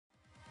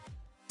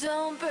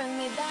Don't burn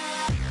me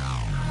down.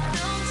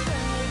 Don't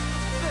burn me,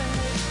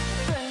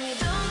 burn me,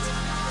 don't.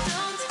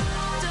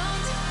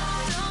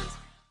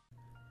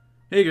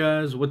 Hey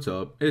guys, what's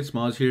up? It's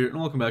Muaaz here, and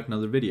welcome back to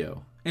another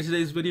video. In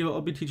today's video,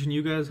 I'll be teaching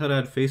you guys how to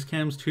add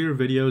facecams to your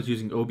videos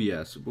using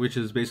OBS, which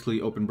is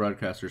basically Open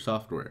Broadcaster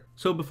software.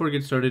 So before we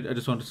get started, I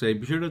just want to say,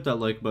 be sure to hit that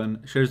like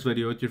button, share this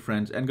video with your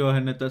friends, and go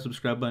ahead and hit that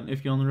subscribe button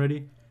if you aren't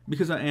already,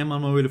 because I am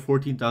on my way to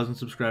 14,000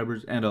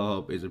 subscribers, and all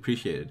help is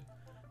appreciated.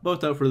 But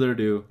without further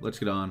ado, let's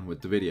get on with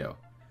the video.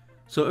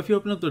 So if you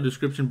open up the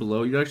description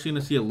below, you're actually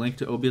going to see a link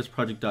to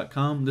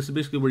obsproject.com. This is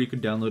basically where you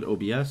could download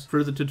OBS.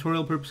 For the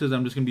tutorial purposes,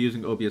 I'm just going to be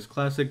using OBS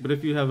Classic, but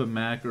if you have a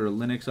Mac or a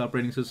Linux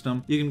operating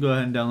system, you can go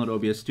ahead and download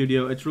OBS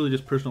Studio. It's really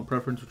just personal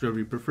preference, whichever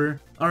you prefer.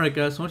 Alright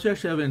guys, so once you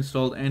actually have it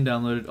installed and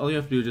downloaded, all you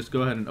have to do is just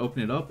go ahead and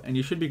open it up, and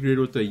you should be greeted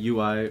with a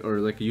UI or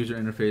like a user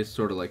interface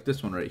sort of like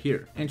this one right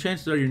here. And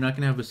chances are you're not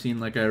going to have a scene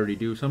like I already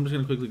do, so I'm just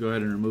going to quickly go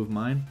ahead and remove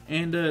mine.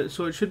 And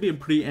so it should be a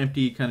pretty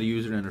empty kind of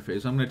user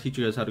interface. I'm going to teach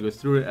you guys how to go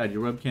through it, add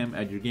your webcam,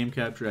 add your game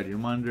capture, add your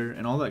monitor,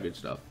 and all that good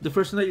stuff. The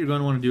first thing that you're going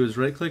to want to do is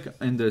right click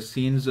in the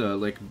scenes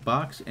like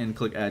box and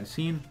click add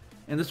scene,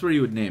 and this is where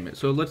you would name it.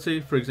 So let's say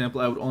for example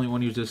I would only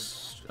want to use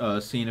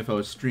this scene if I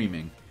was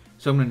streaming,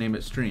 so I'm going to name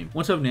it stream.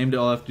 Once I've named it,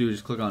 all I have to do is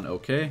just click on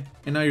OK,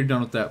 and now you're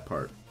done with that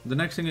part. The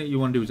next thing that you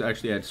want to do is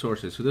actually add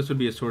sources. So this would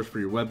be a source for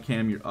your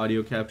webcam, your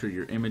audio capture,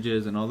 your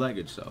images, and all that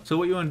good stuff. So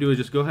what you want to do is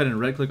just go ahead and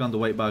right click on the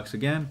white box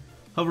again,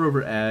 hover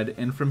over add,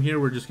 and from here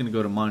we're just going to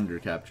go to monitor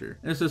capture.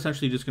 And it's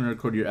essentially just going to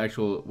record your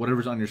actual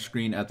whatever's on your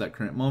screen at that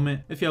current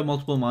moment. If you have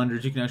multiple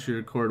monitors, you can actually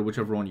record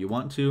whichever one you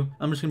want to.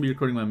 I'm just going to be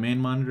recording my main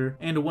monitor,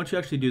 and once you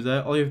actually do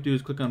that, all you have to do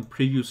is click on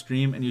preview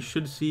stream, and you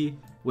should see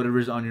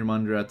whatever's on your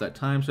monitor at that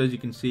time. So as you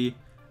can see,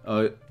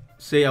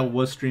 say I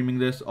was streaming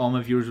this, all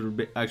my viewers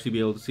would actually be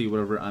able to see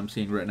whatever I'm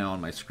seeing right now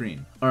on my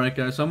screen. Alright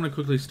guys, so I'm going to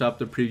quickly stop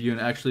the preview and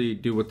actually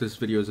do what this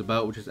video is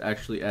about, which is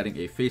actually adding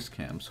a face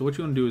cam. So what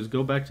you want to do is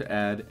go back to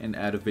add and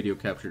add a video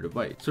capture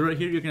device. So right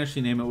here you can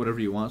actually name it whatever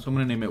you want, so I'm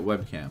going to name it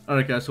webcam.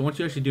 Alright guys, so once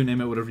you actually do name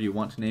it whatever you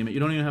want to name it,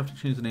 you don't even have to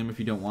change the name if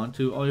you don't want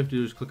to. All you have to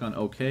do is click on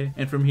OK,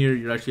 and from here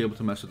you're actually able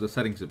to mess with the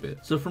settings a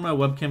bit. So for my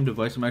webcam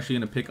device, I'm actually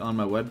going to pick on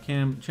my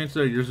webcam. Chances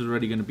are yours is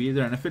already going to be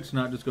there, and if it's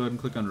not, just go ahead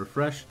and click on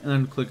refresh, and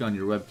then click on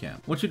your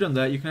webcam. Once you've done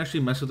that, you can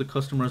actually mess with the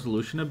custom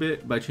resolution a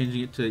bit by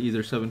changing it to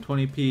either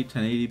 720p,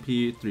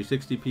 1080p,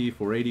 360p,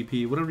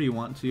 480p, whatever you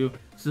want to.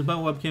 Since my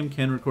webcam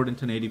can record in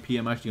 1080p,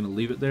 I'm actually going to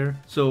leave it there.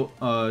 So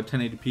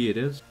 1080p it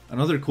is.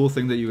 Another cool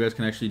thing that you guys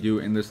can actually do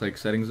in this like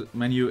settings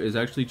menu is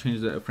actually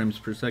change the frames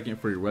per second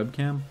for your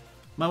webcam.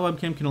 My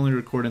webcam can only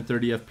record in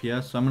 30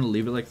 FPS, so I'm going to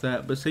leave it like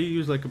that. But say you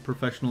use like a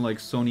professional like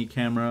Sony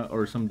camera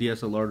or some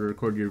DSLR to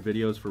record your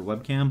videos for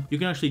webcam, you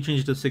can actually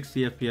change it to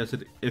 60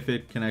 FPS if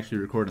it can actually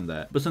record in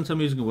that. But since I'm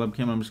using a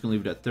webcam, I'm just going to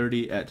leave it at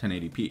 30 at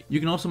 1080p. You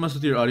can also mess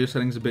with your audio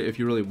settings a bit if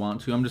you really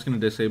want to. I'm just going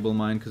to disable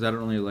mine because I don't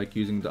really like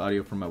using the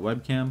audio from my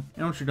webcam.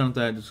 And once you're done with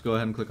that, just go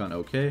ahead and click on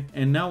OK.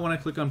 And now when I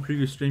click on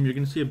preview stream, you're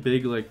going to see a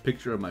big like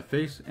picture of my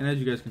face. And as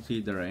you guys can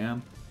see, there I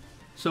am.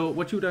 So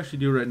what you would actually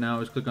do right now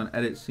is click on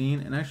edit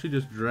scene and actually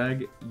just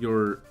drag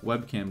your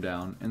webcam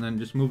down and then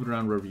just move it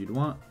around wherever you'd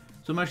want.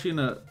 So I'm actually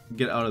going to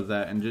get out of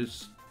that and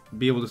just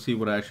be able to see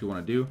what I actually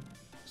want to do.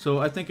 So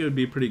I think it would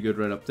be pretty good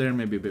right up there,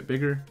 maybe a bit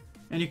bigger.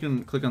 And you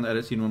can click on the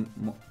edit scene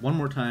one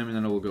more time and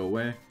then it will go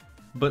away.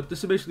 But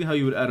this is basically how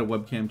you would add a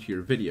webcam to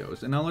your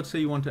videos. And now let's say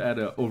you want to add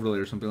an overlay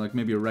or something, like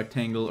maybe a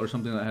rectangle or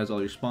something that has all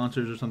your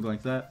sponsors or something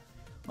like that.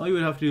 All you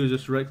would have to do is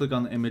just right click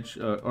on the image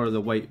or the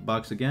white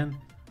box again.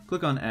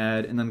 Click on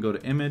add and then go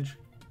to image.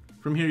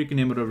 From here you can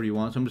name it whatever you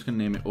want, so I'm just going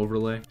to name it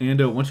overlay. And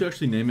once you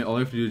actually name it, all you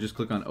have to do is just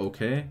click on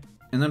OK.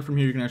 And then from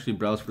here you can actually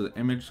browse for the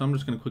image, so I'm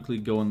just going to quickly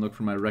go and look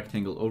for my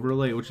rectangle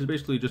overlay, which is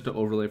basically just an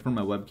overlay from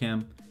my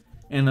webcam.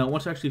 And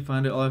once I actually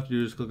find it, all I have to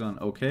do is click on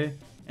OK.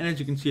 And as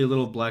you can see, a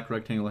little black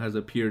rectangle has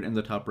appeared in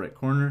the top right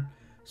corner.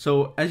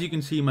 So as you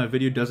can see, my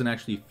video doesn't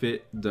actually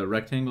fit the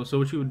rectangle, so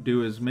what you would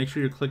do is make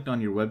sure you're clicked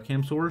on your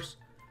webcam source,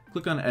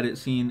 click on edit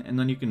scene, and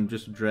then you can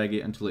just drag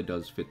it until it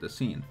does fit the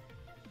scene.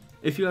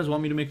 If you guys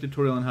want me to make a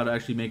tutorial on how to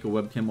actually make a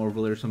webcam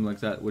overlay or something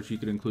like that, which you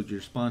could include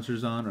your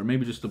sponsors on, or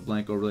maybe just a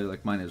blank overlay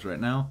like mine is right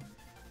now,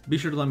 be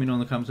sure to let me know in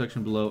the comment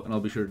section below and I'll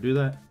be sure to do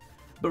that.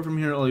 But from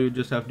here, all you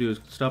just have to do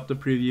is stop the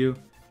preview,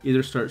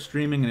 either start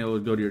streaming and it will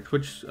go to your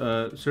Twitch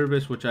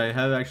service, which I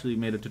have actually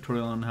made a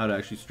tutorial on how to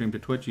actually stream to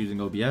Twitch using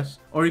OBS,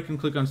 or you can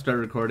click on start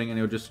recording and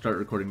it will just start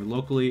recording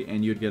locally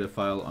and you'd get a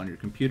file on your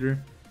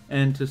computer.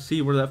 And to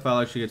see where that file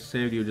actually gets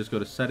saved, you would just go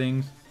to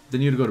settings. Then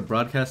you'd go to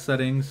broadcast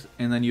settings,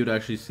 and then you'd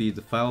actually see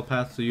the file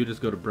path, so you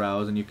just go to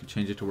browse and you can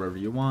change it to wherever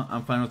you want.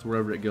 I'm fine with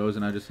wherever it goes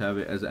and I just have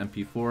it as an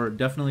MP4.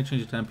 Definitely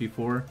change it to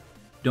MP4.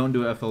 Don't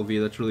do FLV,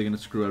 that's really going to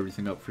screw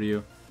everything up for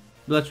you.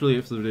 But that's really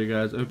it for the video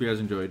guys. I hope you guys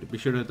enjoyed. Be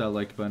sure to hit that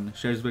like button,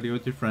 share this video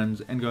with your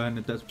friends, and go ahead and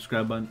hit that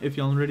subscribe button if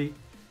you aren't already,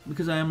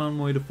 because I am on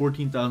my way to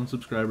 14,000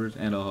 subscribers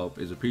and all help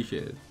is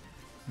appreciated.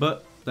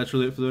 But that's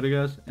really it for the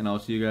video guys, and I'll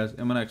see you guys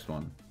in my next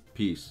one.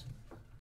 Peace.